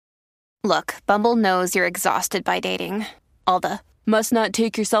Look, Bumble knows you're exhausted by dating. All the must not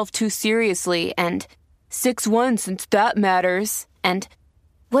take yourself too seriously and 6'1" since that matters. And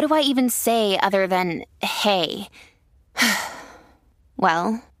what do I even say other than, hey?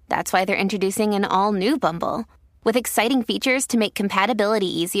 Well, that's why they're introducing an all-new Bumble with exciting features to make compatibility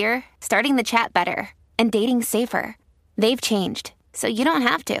easier, starting the chat better, and dating safer. They've changed, so you don't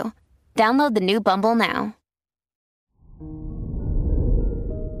have to. Download the new Bumble now.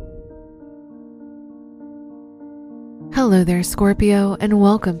 Hello there, Scorpio, and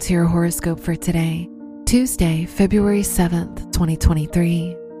welcome to your horoscope for today, Tuesday, February 7th,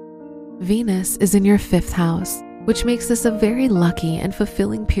 2023. Venus is in your 5th house, which makes this a very lucky and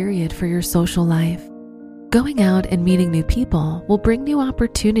fulfilling period for your social life. Going out and meeting new people will bring new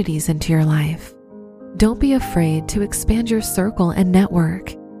opportunities into your life. Don't be afraid to expand your circle and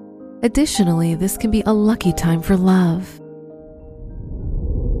network. Additionally, this can be a lucky time for love.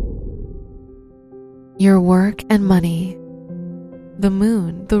 Your work and money. The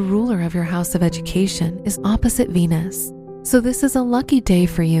moon, the ruler of your house of education, is opposite Venus. So this is a lucky day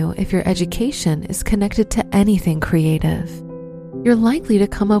for you if your education is connected to anything creative. You're likely to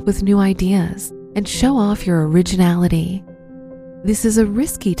come up with new ideas and show off your originality. This is a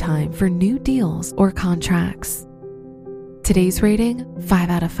risky time for new deals or contracts. Today's rating, 5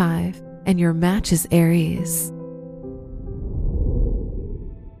 out of 5, and your match is Aries.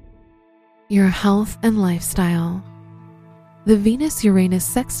 Your health and lifestyle. The Venus-Uranus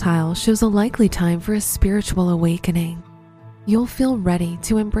sextile shows a likely time for a spiritual awakening. You'll feel ready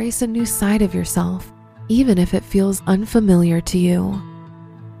to embrace a new side of yourself, even if it feels unfamiliar to you.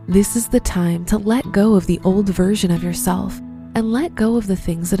 This is the time to let go of the old version of yourself and let go of the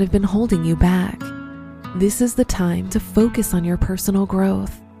things that have been holding you back. This is the time to focus on your personal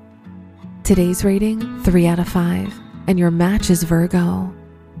growth. Today's rating, 3 out of 5, and your match is Virgo.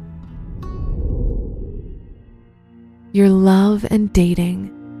 Your love and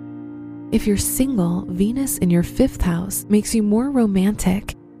dating. If you're single, Venus in your 5th house makes you more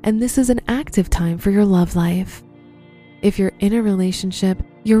romantic, and this is an active time for your love life. If you're in a relationship,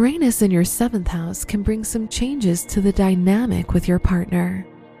 Uranus in your 7th house can bring some changes to the dynamic with your partner.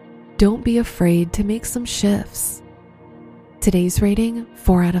 Don't be afraid to make some shifts. Today's rating,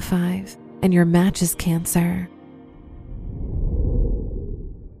 4 out of 5, and your match is Cancer.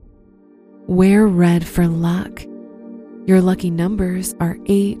 Wear red for luck. Your lucky numbers are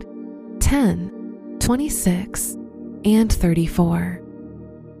 8, 10, 26, and 34.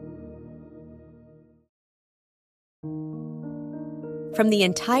 From the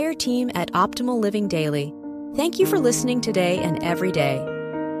entire team at Optimal Living Daily, thank you for listening today and every day.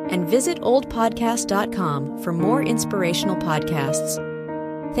 And visit oldpodcast.com for more inspirational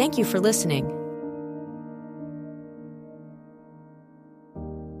podcasts. Thank you for listening.